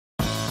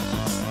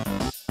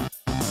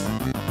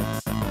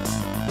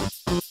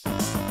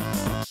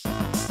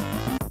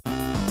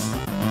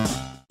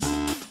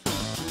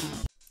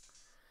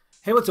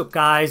Hey, what's up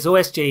guys,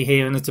 OSG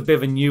here, and it's a bit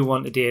of a new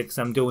one today because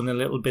I'm doing a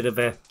little bit of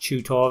a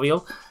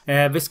tutorial.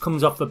 This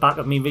comes off the back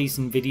of my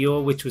recent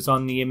video which was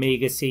on the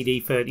Amiga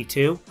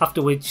CD32,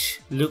 after which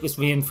Lucas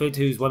Rainford,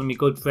 who's one of my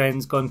good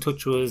friends, got in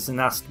touch with us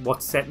and asked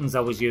what settings I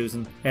was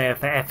using for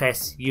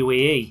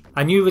FS-UAE.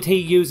 I knew that he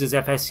uses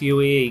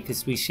FS-UAE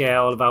because we share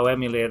all of our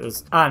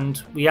emulators, and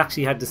we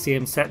actually had the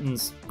same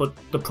settings, but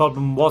the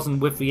problem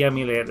wasn't with the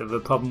emulator, the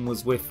problem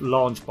was with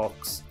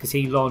Launchbox, because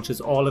he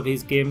launches all of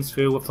his games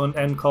through a front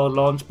end called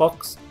Launchbox.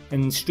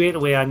 And straight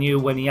away I knew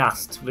when he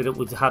asked that it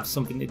would have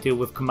something to do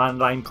with command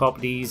line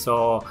properties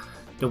or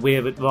the way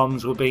that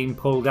ROMs were being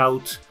pulled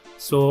out.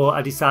 So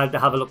I decided to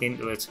have a look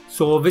into it.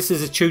 So this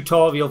is a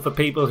tutorial for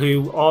people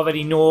who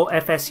already know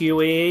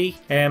FS-UAE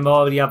and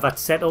already have that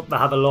set up. They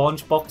have a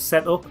Launchbox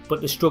set up,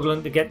 but they're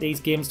struggling to get these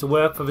games to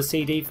work for the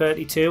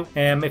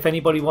CD32. If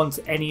anybody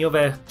wants any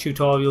other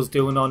tutorials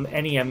doing on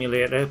any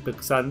emulator,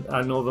 because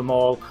I know them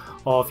all,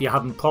 or if you're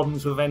having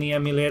problems with any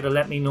emulator,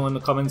 let me know in the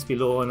comments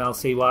below and I'll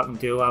see what I can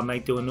do. I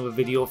might do another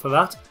video for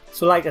that.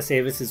 So like I say,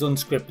 this is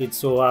unscripted,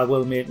 so I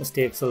will make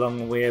mistakes along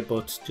the way,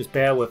 but just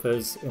bear with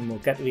us and we'll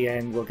get to the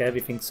end, we'll get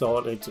everything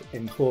sorted,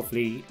 and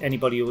hopefully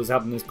anybody who was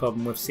having this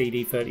problem with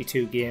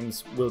CD32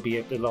 games will be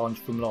able to launch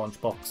from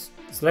Launchbox.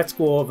 So let's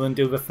go over and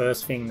do the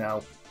first thing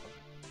now.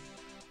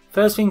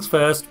 First things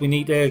first, we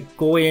need to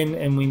go in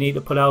and we need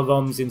to put our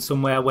ROMs in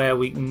somewhere where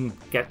we can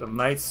get them,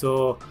 right?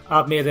 So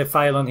I've made a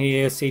file on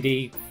here,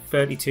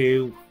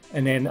 CD32,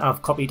 and then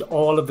I've copied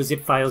all of the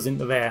zip files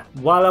into there.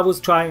 While I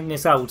was trying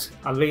this out,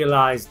 I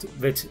realised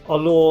that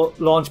although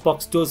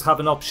Launchbox does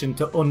have an option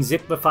to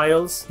unzip the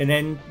files and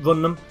then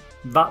run them,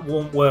 that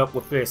won't work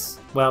with this.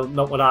 Well,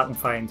 not what I can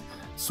find.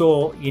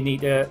 So you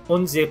need to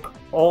unzip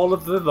all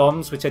of the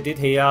ROMs, which I did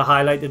here. I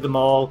highlighted them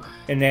all,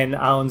 and then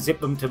I'll unzip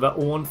them to their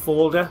own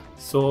folder.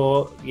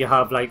 So you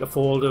have like a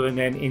folder, and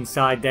then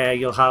inside there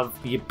you'll have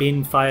your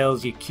bin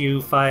files, your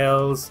Q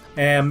files.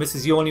 This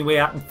is the only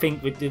way I can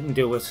think that didn't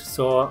do it.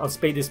 So I'll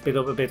speed this bit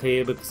up a bit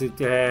here because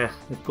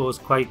it goes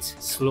quite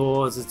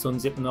slow as it's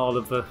unzipping all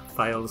of the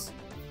files.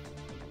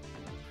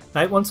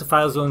 Right, once the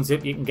files are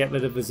unzipped, you can get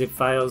rid of the zip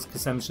files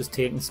because I'm just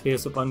taking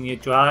space up on your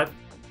drive.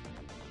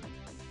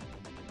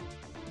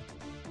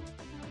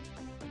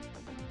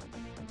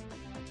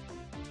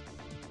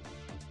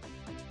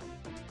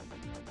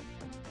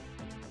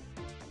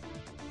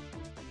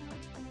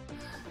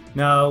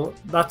 Now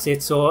that's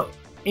it. So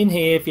in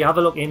here, if you have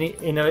a look in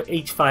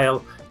each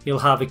file, you'll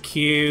have a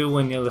queue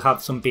and you'll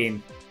have some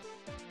bin.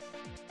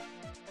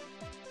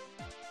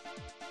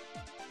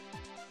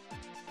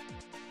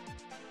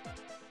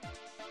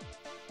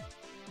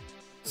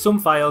 Some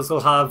files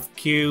will have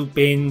queue,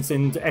 bins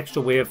and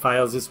extra wave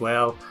files as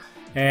well.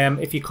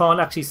 If you can't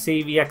actually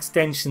see the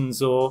extensions,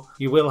 though,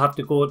 you will have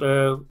to go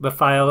to the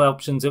file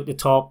options at the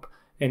top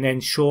and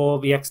then show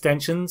the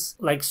extensions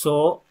like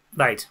so.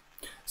 Right.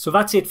 So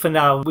that's it for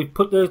now. We've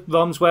put the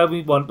ROMs where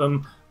we want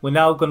them. We're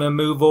now going to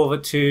move over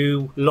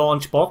to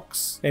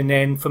Launchbox, and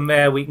then from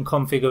there we can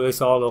configure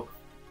this all up.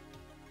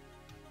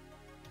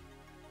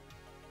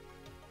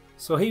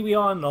 So here we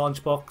are in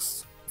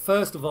Launchbox.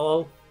 First of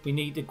all, we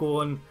need to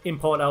go and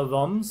import our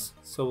ROMs.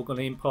 So we're going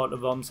to import the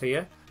ROMs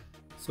here.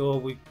 So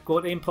we go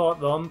to import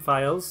ROM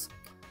files,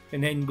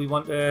 and then we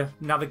want to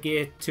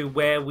navigate to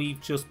where we've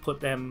just put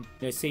them,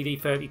 the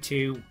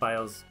CD32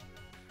 files.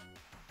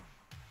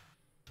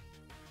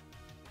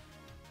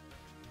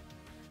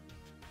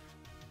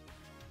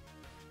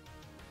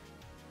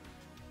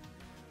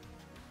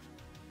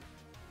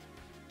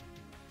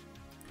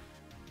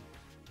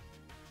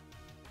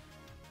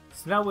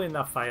 So now we're in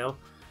that file.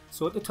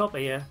 So at the top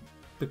here,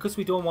 because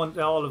we don't want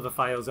all of the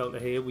files out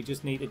of here, we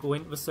just need to go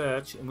into the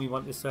search and we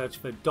want to search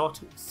for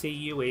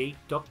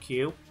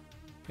 .cue.q,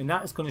 and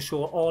that is going to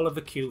show all of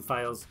the Q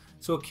files.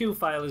 So a Q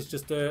file is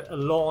just a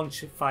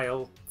launch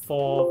file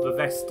for the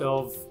rest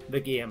of the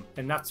game,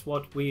 and that's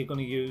what we're going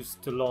to use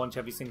to launch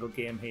every single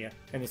game here,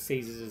 and it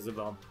sees it as a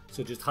ROM.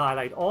 So just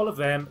highlight all of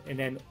them and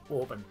then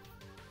open.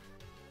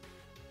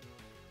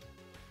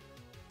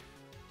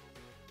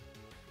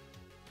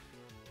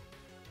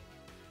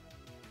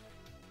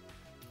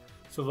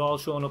 So they're all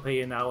shown up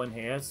here now and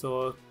here,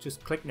 so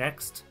just click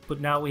next. But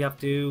now we have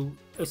to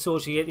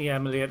associate the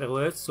emulator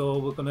with it. So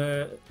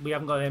we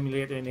haven't got an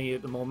emulator in here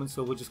at the moment,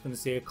 so we're just gonna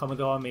say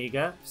Commodore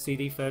Amiga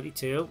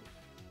CD32.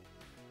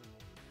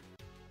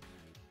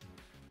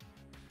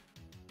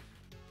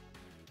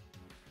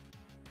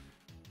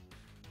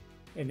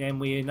 And then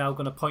we're now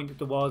going to point it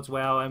towards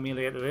where our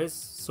emulator is.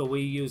 So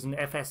we're using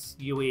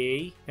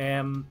FS-UAE.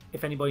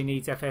 If anybody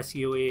needs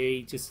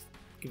FS-UAE, just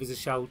give us a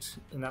shout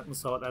and I can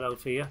sort that out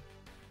for you.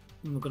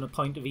 And we're going to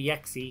point to the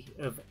exe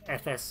of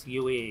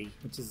FS-UAE,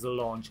 which is the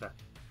launcher.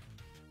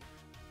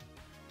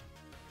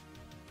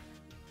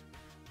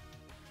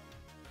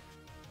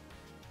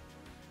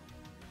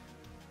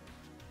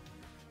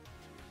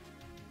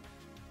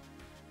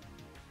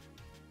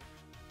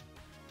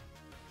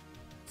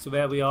 So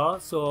there we are.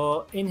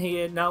 So in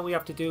here now we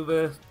have to do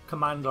the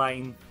command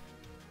line.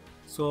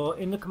 So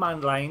in the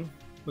command line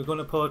We're going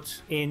to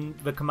put in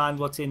the command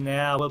what's in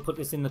there. I will put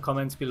this in the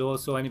comments below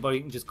so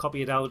anybody can just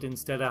copy it out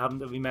instead of having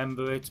to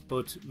remember it.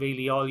 But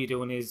really all you're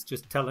doing is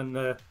just telling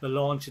the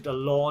launcher to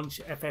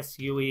launch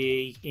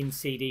FS-UAE in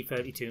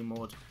CD32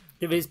 mode.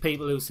 There is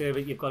people who say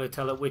that you've got to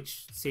tell it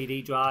which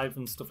CD drive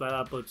and stuff like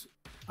that, but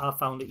I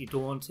found that you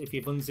don't. If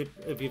you've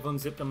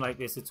unzipped them like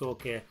this, it's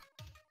okay.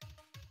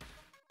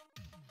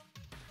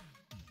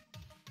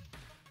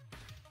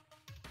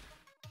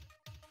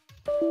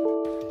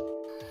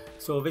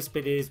 So this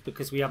bit is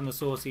because we haven't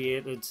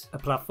associated a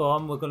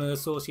platform. We're going to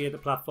associate the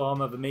platform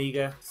of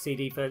Amiga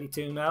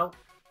CD32 now,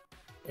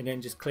 and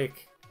then just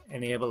click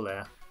enable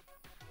there.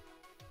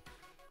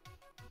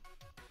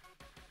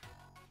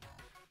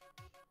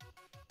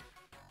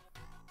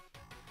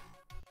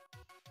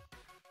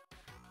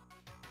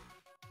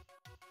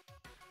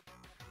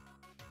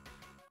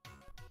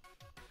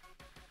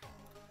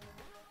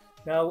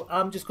 Now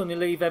I'm just going to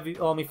leave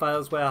all my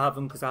files where I have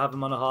them because I have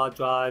them on a hard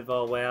drive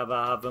or wherever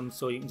I have them,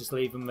 so you can just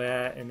leave them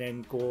there and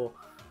then go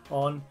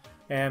on.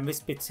 This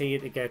bit's here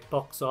to get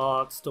box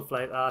art, stuff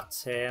like that.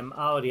 I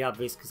already have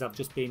this because I've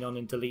just been on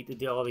and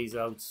deleted all these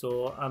out,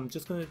 so I'm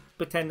just going to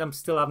pretend I'm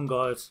still haven't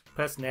got it.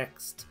 Press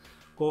next,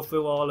 go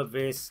through all of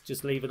this,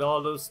 just leave it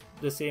all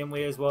the same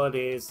way as what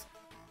it is.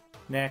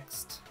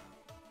 Next.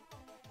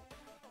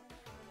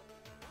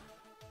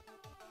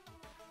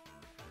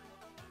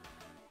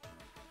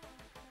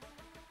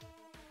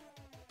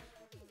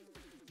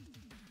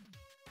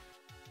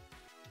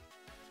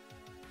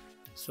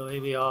 So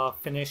here we are,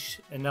 finish,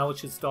 and now it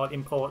should start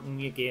importing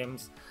your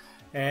games.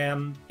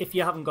 If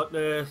you haven't got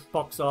the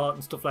box art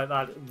and stuff like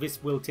that,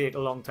 this will take a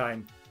long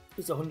time.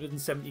 There's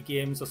 170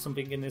 games or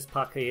something in this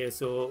pack here,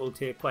 so it'll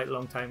take quite a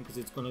long time because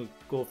it's going to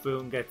go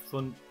through and get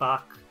front,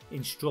 back,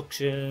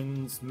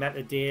 instructions,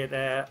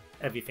 metadata,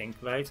 everything,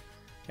 right?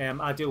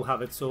 I do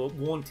have it, so it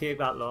won't take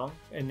that long,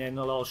 and then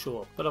they'll all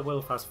show up, but I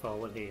will fast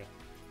forward here.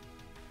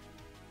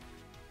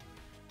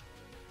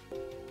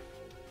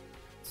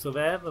 So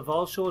there, they've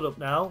all showed up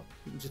now.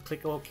 You can just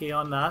click OK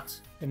on that,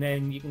 and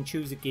then you can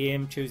choose a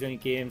game, choose any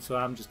game. So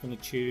I'm just going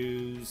to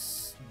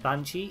choose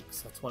Banshee,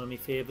 because that's one of my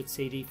favourite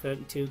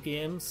CD32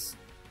 games.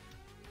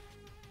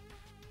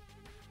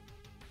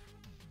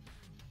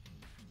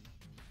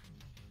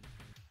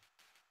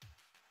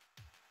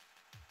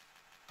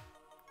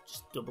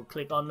 Just double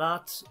click on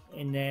that,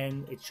 and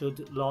then it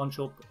should launch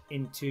up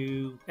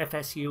into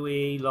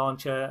FS-UAE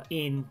launcher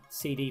in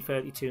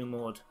CD32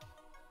 mode.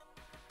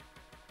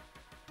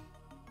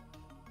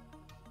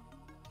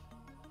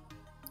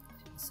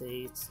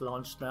 See, it's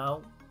launched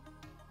now.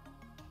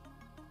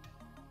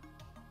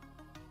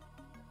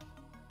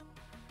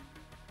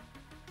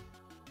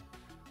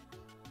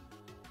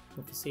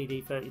 With the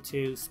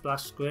CD32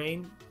 splash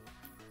screen,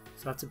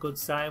 so that's a good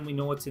sign. We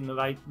know it's in the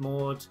right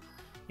mode,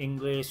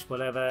 English,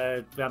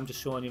 whatever. I'm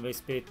just showing you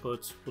this bit,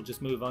 but we'll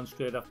just move on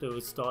straight after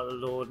it started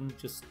loading.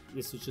 This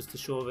is just to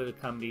show that it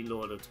can be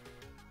loaded.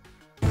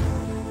 There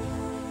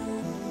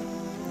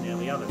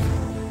we have it.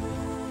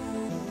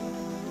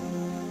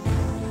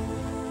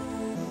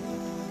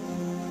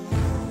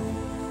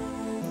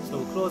 So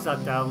we'll close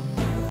that down,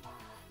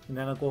 and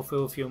then I'll go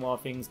through a few more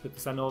things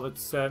because I know that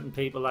certain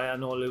people, like I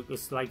know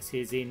Lucas likes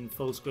his in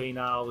full screen.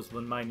 I always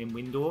run mine in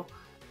window.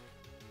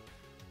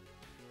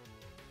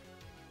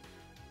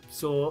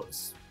 So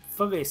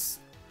for this,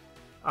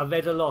 I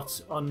read a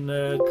lot on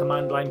the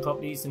command line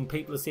properties, and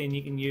people are saying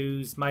you can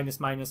use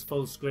 --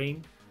 full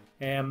screen.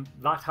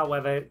 That,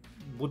 however,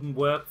 wouldn't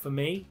work for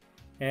me.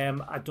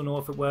 I don't know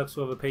if it works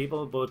for other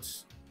people, but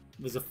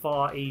there's a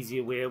far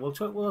easier way.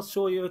 We'll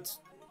show you it.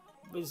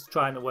 We're just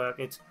trying to work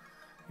it.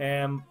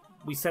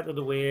 We set it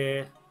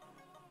away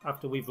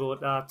after we wrote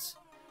that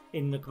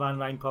in the command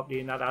line property,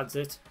 and that adds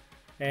it.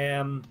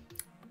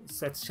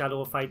 Sets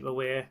shadow fighter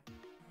away,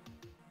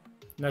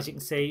 and as you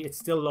can see, it's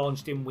still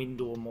launched in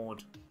window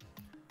mode,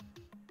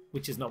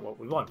 which is not what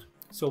we want.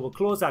 So we'll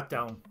close that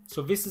down.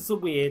 So this is a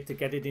way to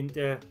get it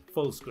into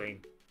full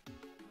screen.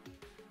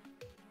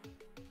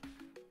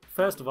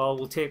 First of all,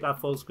 we'll take that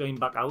full screen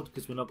back out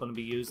because we're not going to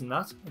be using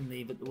that, and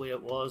leave it the way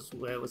it was,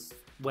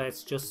 where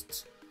it's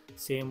just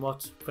saying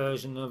what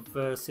version of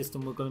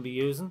system we're going to be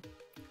using.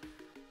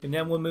 And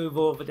then we'll move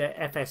over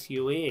to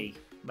FS-UAE,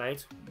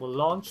 right? We'll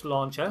launch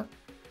launcher.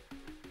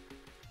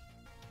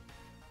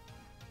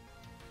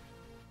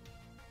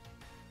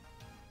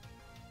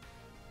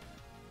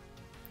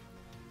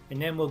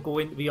 And then we'll go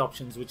into the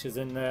options, which is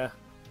in there,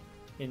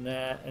 and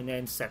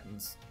then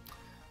settings.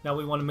 Now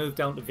we want to move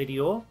down to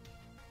video.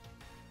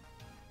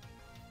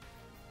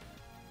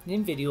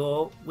 In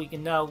video, we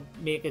can now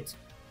make it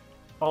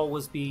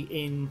always be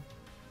in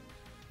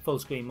full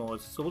screen mode.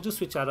 So we'll just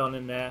switch that on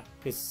in there,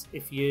 because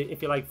if you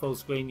like full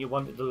screen, you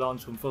want it to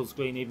launch from full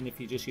screen even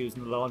if you're just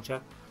using the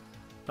launcher.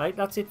 Right,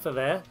 that's it for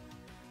there.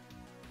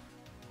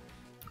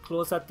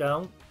 Close that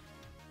down.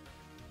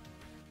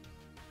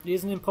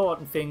 There's an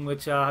important thing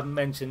which I haven't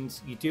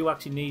mentioned. You do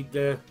actually need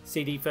the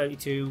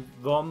CD32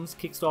 ROMs,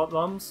 Kickstart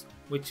ROMs,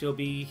 which will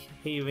be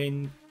here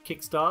in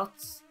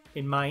Kickstarts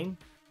in mine.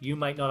 You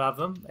might not have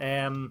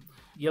them.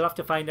 You'll have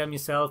to find them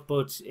yourself,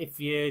 but if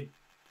you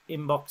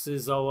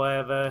inboxes or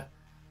whatever,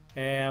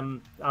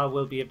 I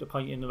will be able to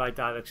point you in the right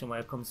direction when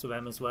it comes to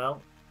them as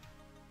well.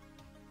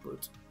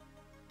 But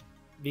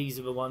these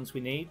are the ones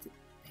we need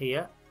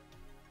here.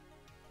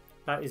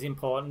 That is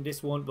important.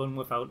 This won't run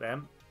without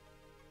them.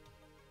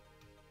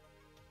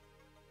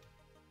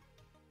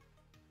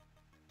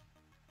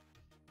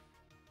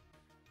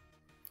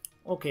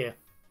 Okay,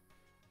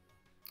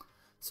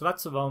 so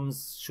that's the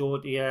ROMs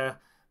showed here.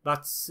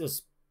 That's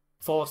just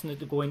forcing it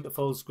to go into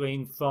full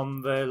screen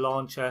from the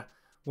launcher.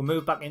 We'll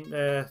move back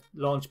into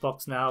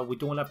Launchbox now. We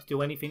don't have to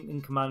do anything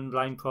in command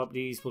line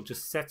properties. We'll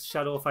just set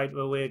Shadow Fighter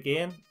away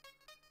again,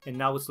 and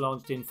now it's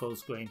launched in full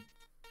screen.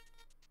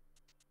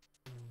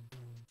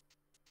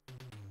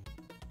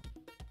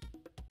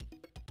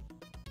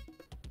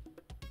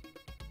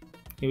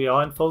 Here we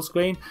are in full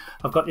screen.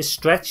 I've got this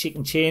stretch. You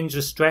can change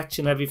the stretch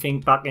and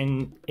everything back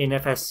in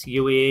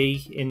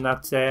FS-UAE in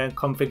that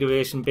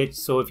configuration bit.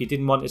 So if you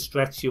didn't want a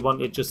stretch, you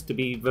want it just to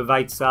be the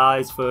right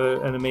size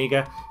for an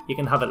Amiga, you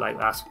can have it like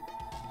that.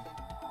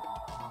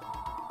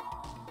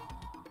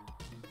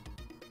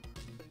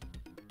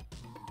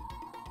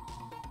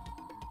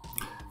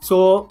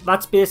 So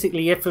that's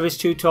basically it for this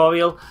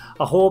tutorial.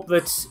 I hope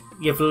that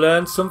you've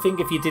learned something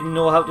if you didn't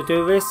know how to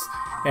do this.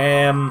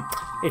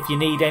 If you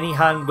need any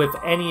hand with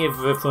any of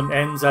the front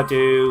ends, I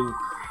do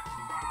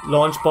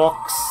Launchbox.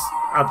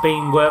 I've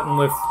been working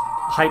with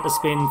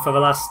Hyperspin for the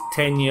last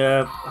 10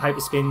 years.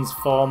 Hyperspin's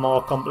far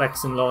more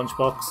complex than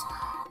Launchbox,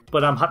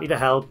 but I'm happy to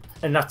help,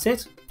 and that's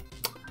it.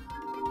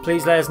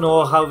 Please let us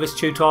know how this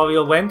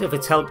tutorial went, if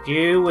it's helped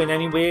you in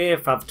any way,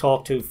 if I've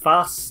talked too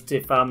fast,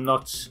 if I'm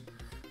not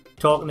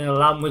talking in a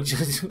language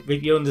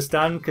that you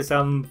understand, because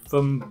I'm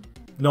from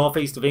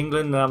northeast of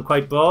England and I'm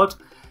quite broad.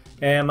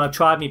 I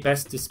tried my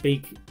best to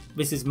speak.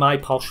 This is my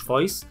posh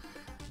voice,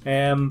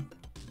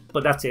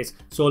 but that's it.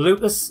 So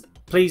Lucas,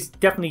 please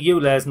definitely you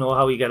let us know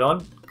how you get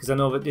on, because I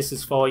know that this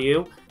is for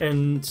you,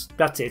 and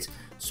that's it.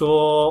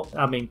 So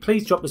I mean,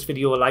 please drop this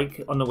video a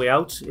like on the way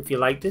out if you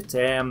liked it.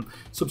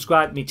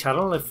 Subscribe to my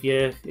channel if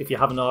you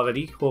haven't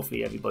already.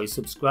 Hopefully everybody's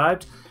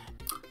subscribed.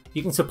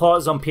 You can support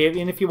us on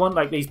Patreon if you want,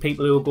 like these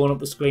people who are going up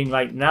the screen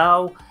right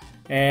now,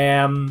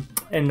 and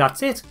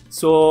that's it.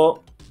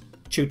 So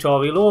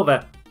tutorial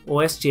over.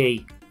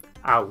 OSG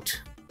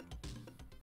out.